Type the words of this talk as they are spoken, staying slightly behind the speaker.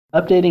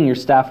Updating your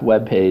staff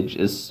web page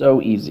is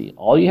so easy.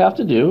 All you have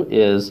to do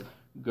is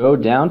go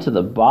down to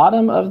the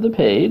bottom of the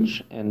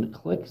page and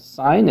click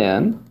Sign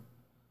In,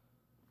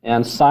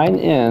 and sign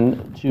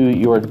in to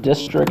your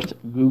district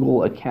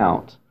Google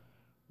account.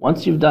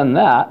 Once you've done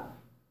that,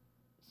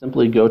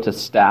 simply go to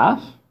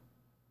Staff,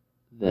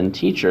 then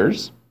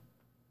Teachers,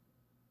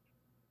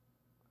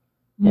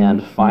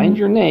 and find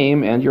your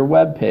name and your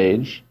web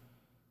page.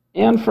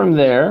 And from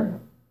there,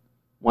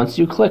 once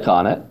you click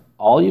on it,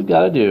 all you've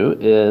got to do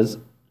is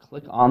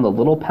click on the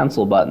little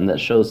pencil button that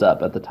shows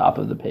up at the top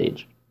of the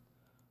page.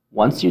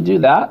 Once you do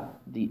that,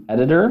 the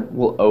editor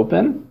will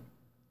open,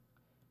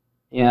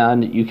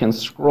 and you can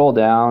scroll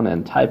down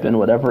and type in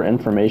whatever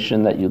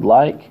information that you'd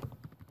like.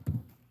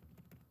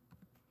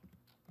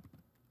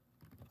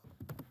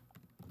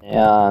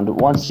 And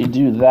once you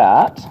do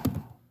that,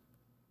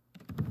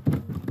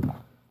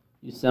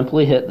 you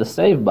simply hit the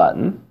Save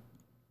button,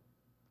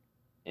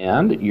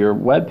 and your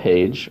web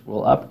page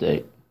will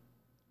update.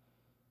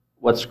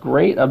 What's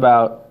great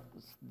about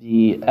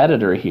the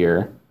editor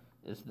here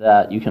is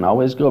that you can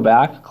always go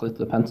back, click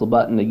the pencil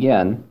button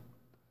again,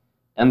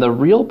 and the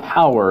real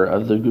power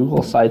of the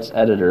Google Sites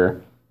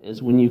editor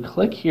is when you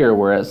click here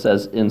where it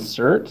says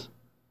Insert,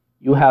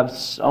 you have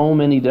so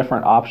many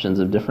different options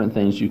of different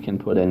things you can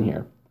put in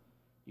here.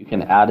 You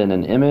can add in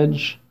an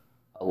image,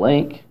 a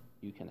link,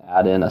 you can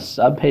add in a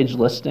subpage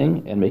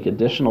listing and make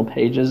additional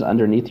pages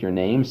underneath your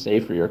name, say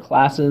for your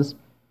classes.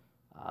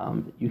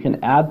 You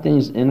can add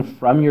things in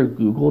from your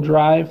Google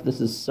Drive.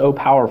 This is so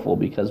powerful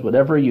because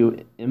whatever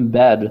you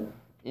embed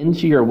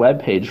into your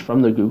web page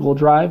from the Google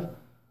Drive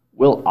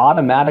will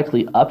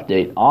automatically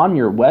update on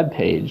your web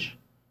page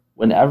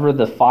whenever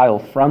the file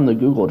from the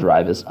Google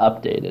Drive is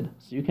updated.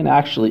 So you can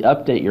actually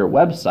update your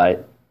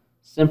website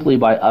simply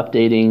by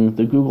updating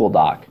the Google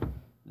Doc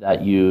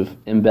that you've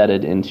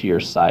embedded into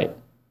your site.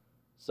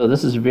 So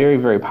this is very,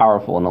 very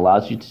powerful and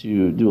allows you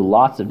to do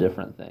lots of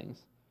different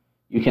things.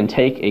 You can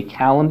take a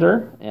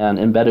calendar and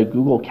embed a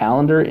Google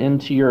Calendar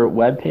into your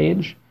web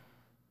page,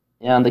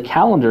 and the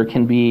calendar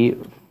can be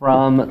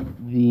from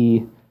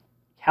the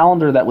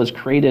calendar that was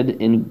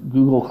created in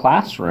Google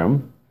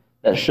Classroom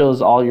that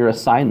shows all your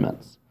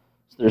assignments.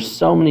 So there's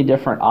so many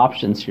different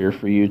options here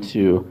for you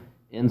to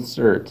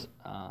insert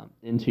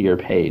into your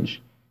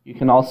page. You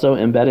can also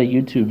embed a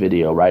YouTube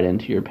video right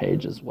into your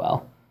page as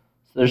well.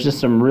 So there's just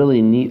some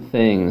really neat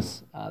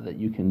things that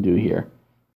you can do here.